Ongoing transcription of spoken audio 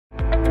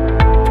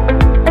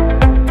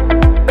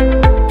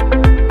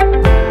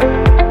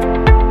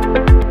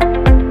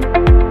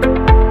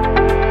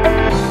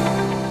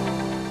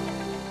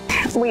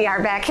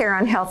back here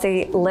on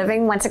Healthy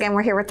Living. Once again,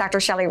 we're here with Dr.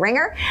 Shelley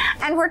Ringer,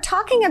 and we're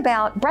talking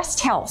about breast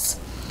health.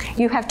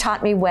 You have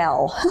taught me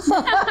well. So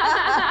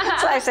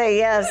I say,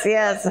 yes,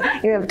 yes,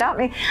 you have taught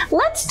me.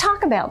 Let's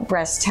talk about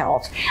breast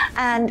health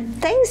and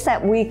things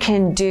that we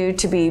can do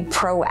to be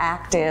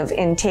proactive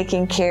in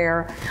taking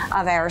care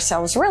of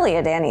ourselves, really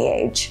at any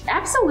age.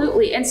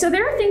 Absolutely. And so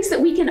there are things that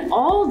we can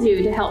all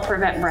do to help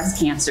prevent breast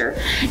cancer.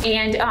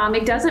 And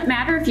it doesn't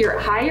matter if you're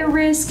at higher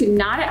risk,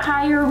 not at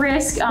higher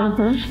risk.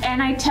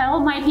 And I tell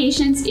my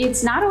patients,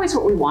 it's not always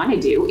what we want to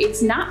do.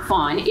 It's not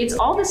fun. It's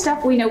all the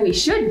stuff we know we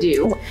should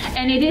do.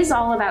 And it is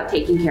all about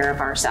taking care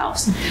of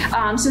ourselves.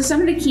 So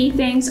some of the key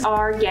things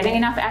are getting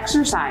enough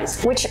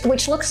exercise.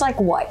 Which looks like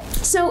what?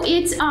 So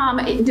it's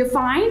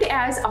defined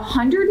as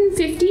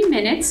 150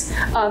 minutes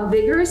of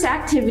vigorous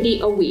activity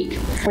a week.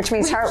 Which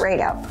means heart rate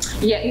up.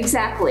 Yeah,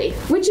 exactly.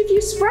 Which if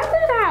you spread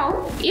that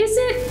out,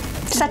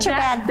 isn't such a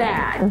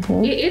bad.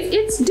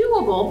 It's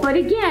doable, but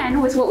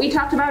again, with what we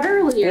talked about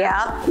earlier,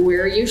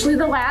 we're usually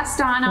the last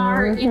on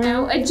our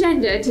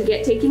agenda to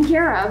get taken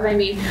care of. I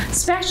mean,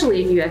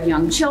 especially if you have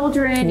young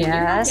children and you're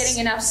not getting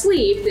enough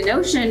sleep, the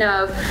notion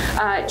of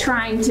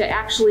trying to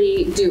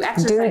actually do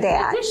exercise in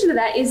addition to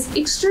that is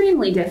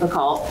extremely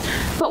difficult.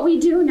 But we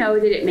do know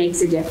that it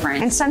makes a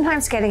difference. And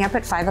sometimes getting up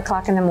at 5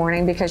 o'clock in the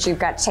morning because you've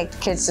got to take the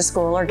kids to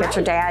school or get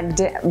your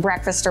dad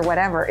breakfast or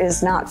whatever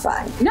is not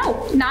fun.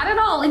 No, not at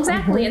all.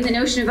 Exactly. And the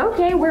notion of,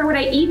 okay, where would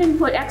I even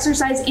put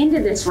exercise into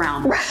this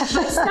realm? But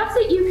stuff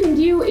that you can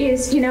do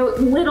is,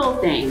 little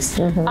things.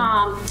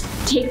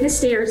 Take the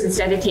stairs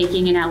instead of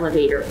taking an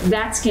elevator.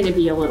 That's going to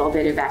be a little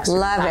bit of exercise.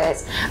 Love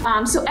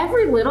it. So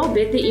every little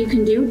bit that you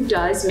can do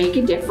does make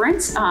a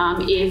difference.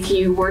 If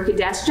you work a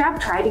desk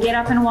job, try to get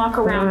up and walk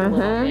around a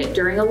little bit.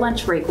 During a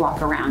lunch break,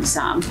 walk around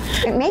some.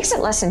 It makes it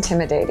less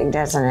intimidating,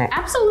 doesn't it?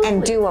 Absolutely.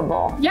 And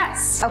doable.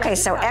 Yes. Okay,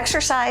 so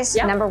exercise,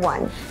 number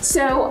one.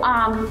 So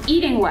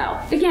eating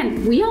well.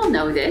 Again, we all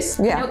know this.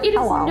 Yeah. It is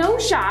no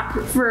shock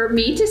for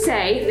me to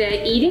say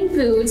that eating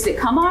foods that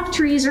come off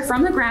trees or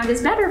from the ground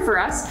is better for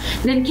us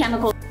than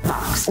chemical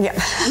detox. Yep.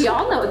 We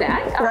all know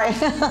that. Right.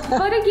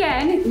 But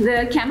again,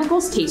 the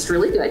chemicals taste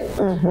really good.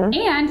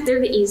 And they're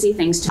the easy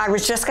things to do. I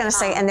was just going to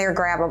say, and they're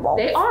grabbable.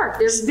 They are.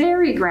 They're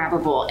very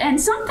grabbable. And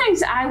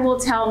sometimes I will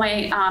tell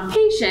my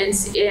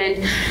patients,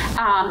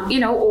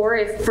 or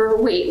if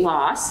for weight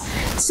loss,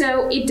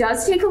 so it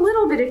does take a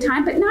little bit of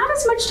time, but not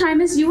as much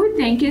time as you would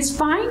think, is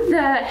find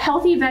the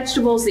healthy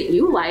vegetables that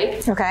you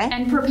like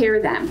and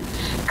prepare them.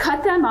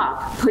 Cut them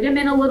up, put them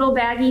in a little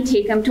baggie,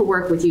 take them to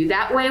work with you.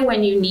 That way,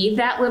 when you need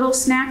that little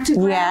snack to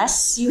grab,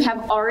 you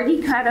have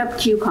already cut up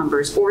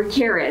cucumbers or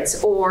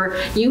carrots, or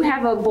you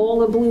have a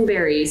bowl of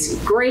blueberries,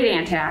 great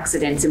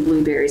antioxidants in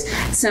blueberries,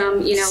 some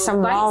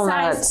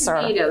bite-sized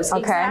tomatoes.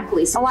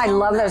 Exactly. Oh, I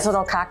love those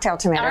little cocktail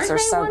tomatoes. They're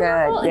so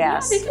good.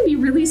 Yes. Yeah, they can be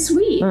really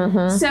sweet.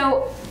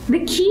 So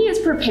the key is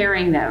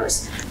preparing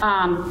those.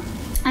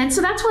 And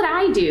so that's what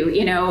I do,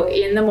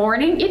 in the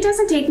morning. It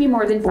doesn't take me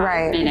more than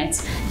 5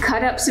 minutes.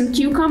 Cut up some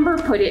cucumber,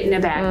 put it in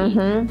a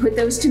baggie. Put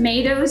those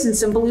tomatoes and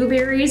some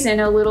blueberries in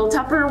a little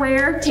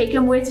Tupperware. Take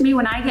them with me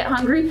when I get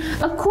hungry.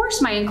 Of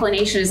course, my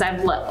inclination is I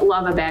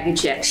love a bag of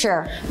chips.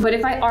 Sure. But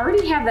if I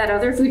already have that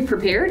other food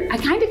prepared, I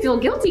kind of feel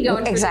guilty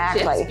going for the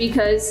chips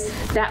because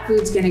that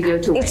food's going to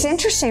go to waste. It's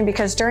interesting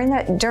because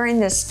during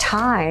this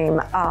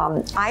time,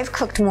 I've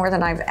cooked more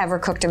than I've ever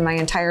cooked in my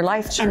entire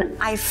life. And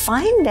I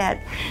find that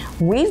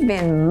we've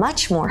been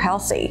much more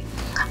healthy.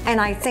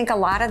 And I think a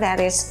lot of that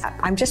is,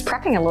 I'm just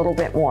prepping a little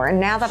bit more. And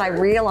now that I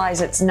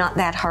realize it's not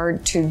that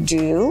hard to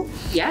do,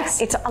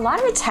 it's a lot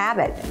of it's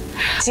habit.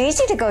 It's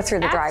easy to go through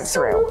the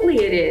drive-through.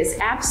 Absolutely it is.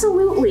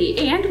 Absolutely.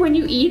 And when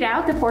you eat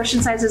out, the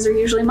portion sizes are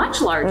usually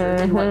much larger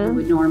than what you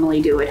would normally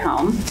do at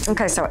home.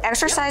 Okay, so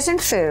exercise and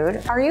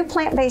food. Are you a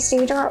plant-based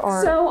eater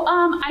or? So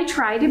I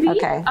try to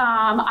be.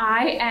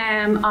 I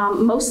am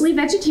mostly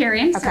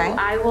vegetarian, so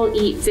I will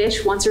eat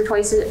fish once or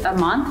twice a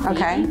month.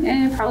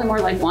 Maybe, probably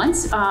more like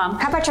once.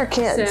 How about your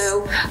kids?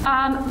 So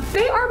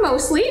they are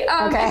mostly.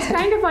 It's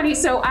kind of funny.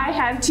 So I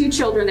have 2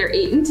 children. They're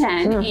 8 and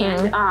 10.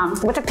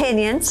 And with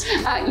opinions.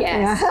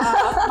 Yes.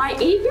 My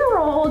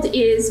 8-year-old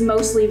is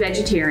mostly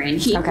vegetarian.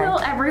 He will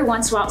every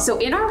once in a while. So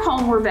in our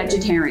home, we're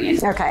vegetarian.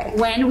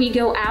 When we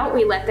go out,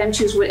 we let them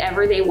choose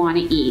whatever they want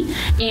to eat.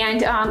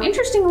 And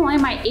interestingly,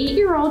 my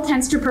 8-year-old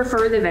tends to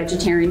prefer the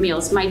vegetarian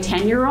meals. My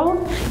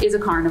 10-year-old is a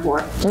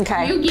carnivore.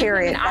 You give him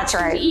an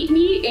option to eat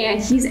meat,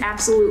 and he's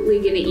absolutely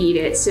going to eat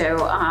it.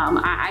 So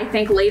I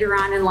think later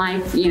on in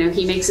life,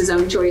 he makes his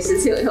own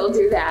choices. He'll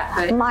do that.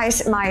 But my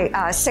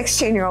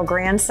 16-year-old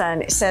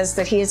grandson says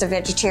that he is a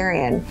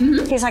vegetarian.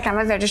 He's like, I'm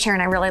a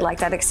vegetarian. I really like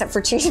that, except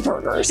for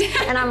cheeseburgers.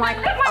 And I'm like,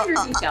 minor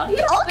detail.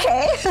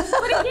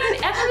 But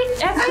again,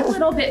 every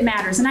little bit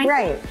matters. And I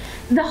think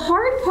The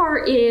hard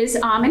part is,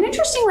 and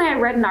interestingly, I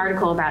read an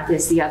article about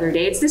this the other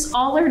day. It's this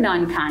all or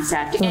none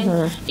concept.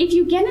 And if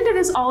you get into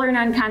this all or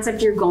none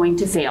concept, you're going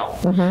to fail.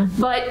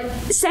 But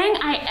saying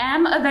I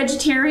am a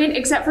vegetarian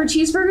except for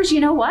cheeseburgers, you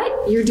know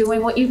what? You're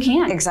doing what you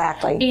can.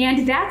 Exactly.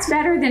 And that's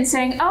better than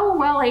saying, oh,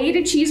 well, I ate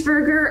a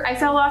cheeseburger, I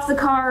fell off the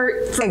cart.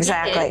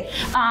 Exactly.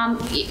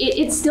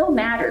 It still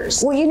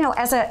matters. Well, you know,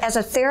 as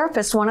a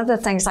therapist, one of the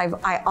things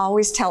I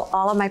always tell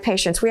all of my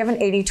patients, we have an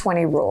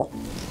 80-20 rule.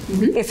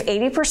 If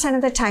 80%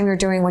 of the time you're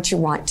doing what you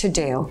want to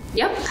do,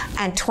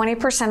 and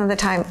 20% of the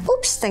time,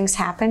 oops, things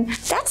happen,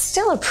 that's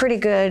still a pretty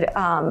good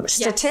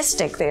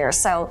statistic there.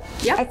 So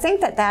I think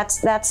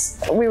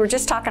that's, we were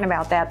just talking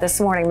about that this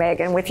morning,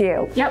 Megan, with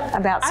you,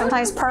 about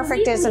sometimes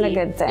perfect isn't a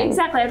good thing.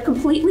 Exactly, I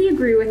completely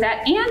agree with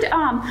that.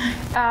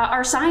 And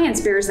our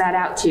science bears that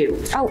out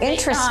too. Oh,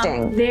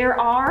 interesting. There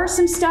are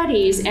some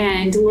studies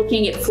and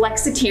looking at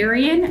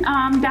flexitarian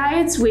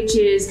diets, which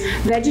is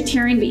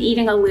vegetarian but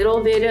eating a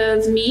little bit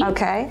of meat.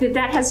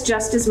 That has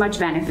just as much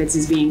benefits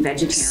as being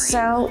vegetarian.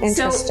 So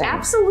interesting. So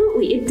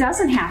absolutely, it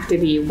doesn't have to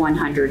be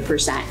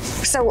 100%.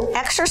 So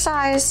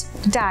exercise,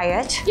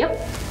 diet,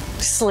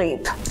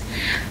 sleep.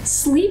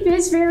 Sleep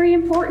is very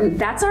important.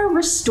 That's our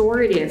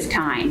restorative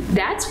time.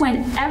 That's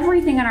when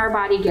everything in our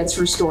body gets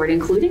restored,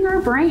 including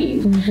our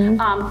brain.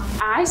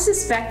 I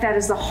suspect that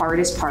is the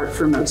hardest part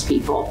for most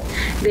people.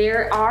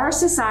 Our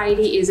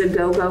society is a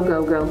go, go,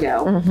 go, go,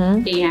 go.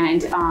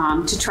 And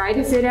to try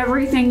to fit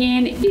everything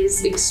in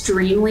is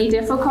extremely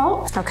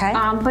difficult.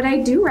 But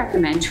I do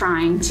recommend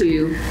trying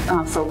to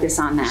focus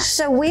on that.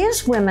 So we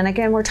as women,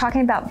 again, we're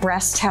talking about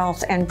breast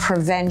health and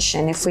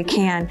prevention, if we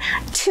can.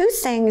 Two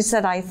things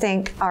that I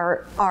think are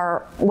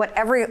what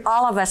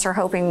all of us are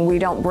hoping we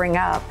don't bring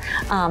up.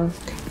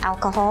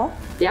 Alcohol.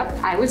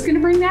 I was going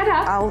to bring that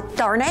up. Oh,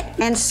 darn it.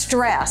 And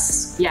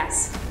stress.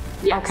 Yes.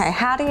 Okay,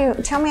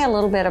 tell me a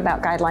little bit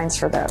about guidelines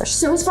for those.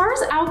 So as far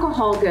as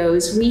alcohol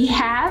goes, we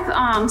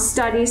have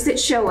studies that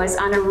show us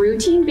on a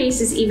routine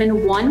basis,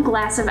 even 1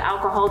 glass of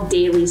alcohol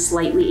daily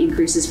slightly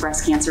increases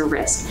breast cancer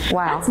risk.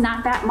 Wow. That's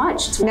not that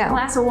much. It's 1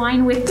 glass of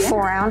wine with dinner.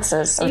 4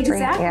 ounces. Or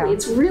exactly. 3,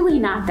 It's really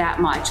not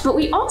that much. But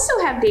we also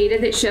have data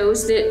that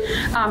shows that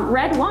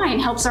red wine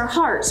helps our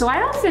heart. So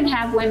I often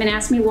have women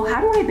ask me, well,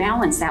 how do I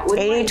balance that?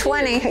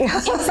 80-20.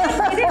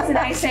 Exactly, it is. And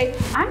I say,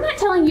 I'm not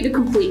telling you to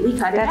completely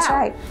cut it out. That's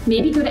right.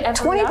 Maybe go to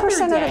 20%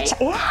 of the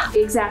time,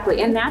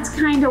 exactly, and that's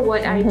kind of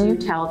what I do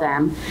tell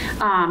them.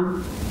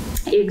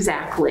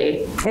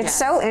 Exactly. It's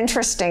so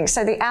interesting.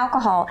 So the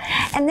alcohol,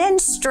 and then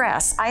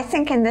stress. I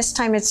think in this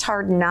time it's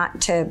hard not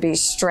to be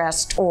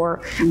stressed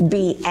or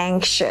be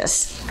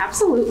anxious.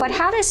 Absolutely. But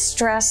how does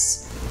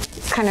stress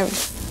kind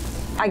of,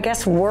 I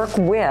guess, work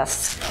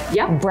with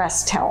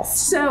breast health?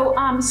 So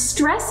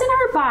stress in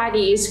our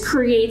bodies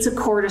creates a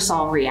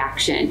cortisol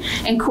reaction.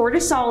 And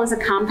cortisol is a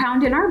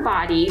compound in our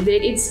body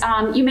that it's,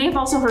 you may have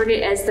also heard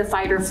it as the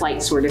fight or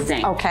flight sort of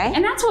thing.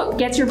 And that's what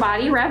gets your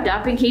body revved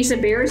up in case a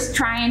bear is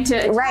trying to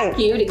attack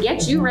you to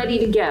get you ready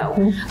to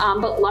go.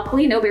 But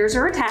luckily no bears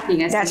are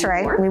attacking us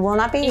anymore. Right. We will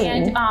not be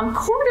eaten. And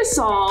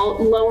cortisol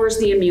lowers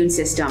the immune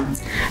system.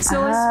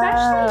 So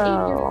especially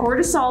if your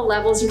cortisol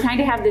levels, you kind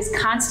of have this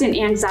constant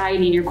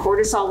anxiety and your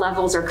cortisol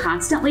levels are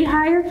constantly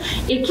higher,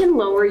 it can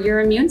lower your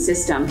immune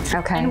system.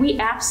 And we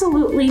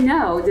absolutely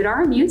know that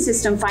our immune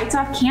system fights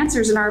off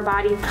cancers in our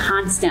body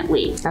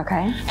constantly.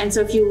 And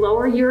so if you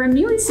lower your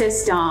immune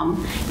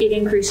system, it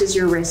increases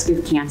your risk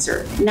of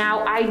cancer.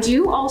 Now, I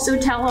do also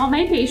tell all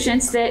my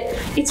patients that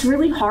it's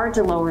really hard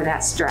to lower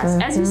that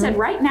stress. As you said,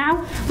 right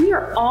now, we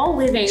are all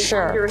living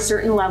under a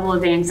certain level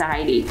of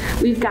anxiety.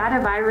 We've got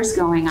a virus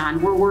going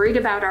on. We're worried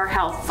about our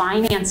health,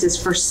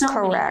 finances for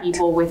so many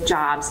people with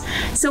jobs.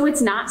 So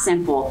it's not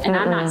simple. And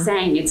I'm not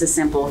saying it's a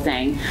simple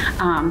thing.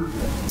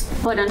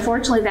 But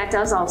unfortunately, that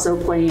does also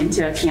play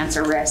into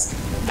cancer risk.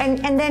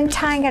 And then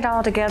tying it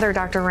all together,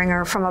 Dr.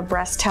 Ringer, from a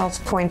breast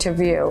health point of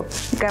view,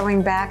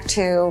 going back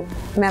to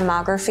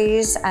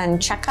mammographies and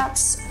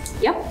checkups.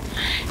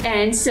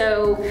 And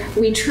so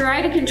we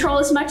try to control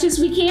as much as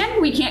we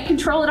can. We can't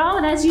control it all.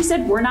 And as you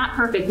said, we're not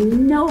perfect.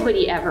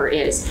 Nobody ever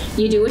is.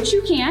 You do what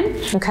you can.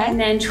 And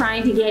then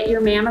trying to get your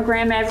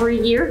mammogram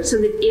every year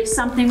so that if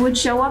something would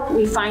show up,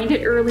 we find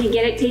it early,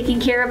 get it taken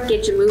care of,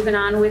 get you moving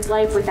on with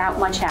life without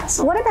much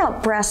hassle. What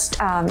about breast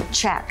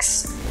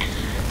checks?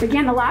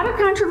 Again, a lot of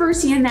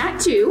controversy in that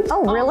too.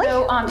 Oh, really?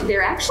 Although,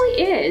 there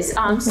actually is.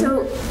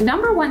 So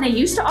number one, they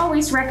used to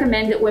always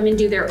recommend that women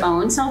do their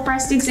own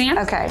self-breast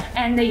exams.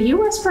 And the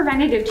U.S.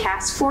 Preventative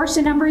Task Force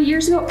a number of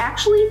years ago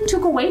actually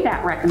took away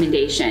that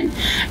recommendation.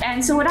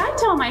 And so what I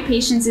tell my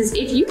patients is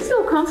if you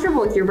feel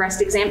comfortable with your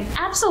breast exam,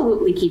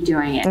 absolutely keep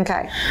doing it.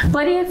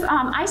 But if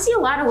I see a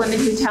lot of women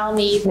who tell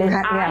me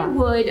that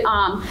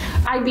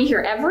I'd be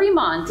here every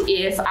month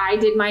if I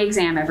did my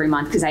exam every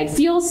month because I'd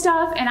feel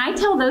stuff. And I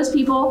tell those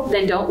people,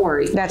 then don't don't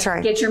worry. That's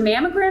right. Get your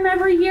mammogram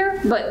every year,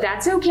 but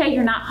that's okay.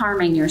 You're not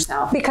harming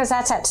yourself. Because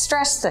that's that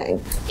stress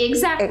thing.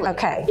 Exactly.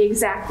 Okay.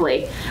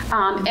 Exactly.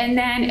 And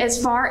then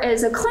as far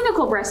as a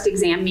clinical breast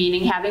exam,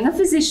 meaning having a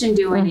physician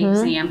do an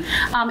exam,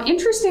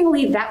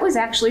 interestingly, that was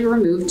actually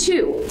removed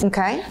too.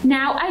 Okay.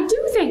 Now, I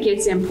do think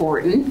it's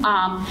important,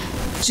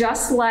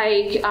 just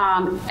like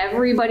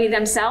everybody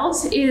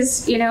themselves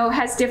is,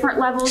 has different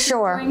levels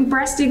of doing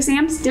breast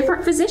exams,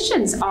 different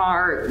physicians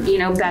are,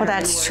 better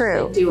that's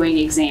true. at doing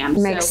exams.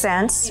 Makes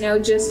sense.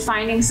 Just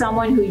finding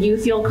someone who you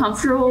feel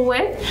comfortable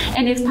with,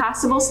 and if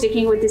possible,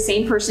 sticking with the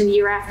same person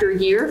year after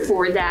year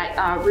for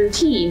that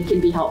routine can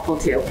be helpful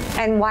too.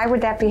 And why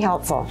would that be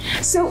helpful?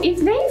 So if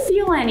they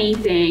feel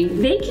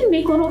anything, they can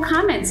make little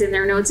comments in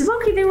their notes of,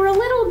 okay, they were a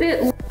little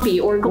bit lumpy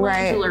or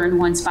glandular in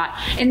one spot,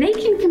 and they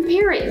can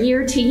compare it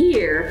year to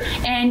year,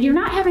 and you're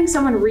not having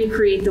someone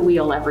recreate the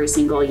wheel every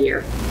single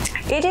year.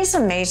 It is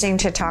amazing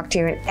to talk to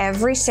you, and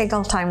every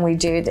single time we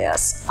do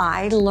this,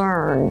 I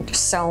learn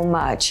so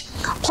much.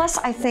 Plus,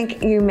 I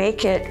think you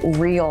make it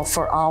real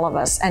for all of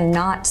us and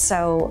not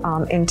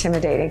so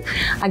intimidating.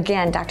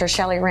 Again, Dr.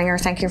 Shelley Ringer,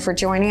 thank you for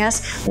joining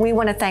us. We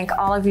want to thank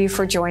all of you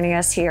for joining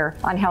us here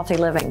on Healthy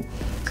Living.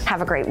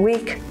 Have a great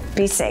week.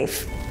 Be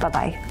safe.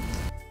 Bye-bye.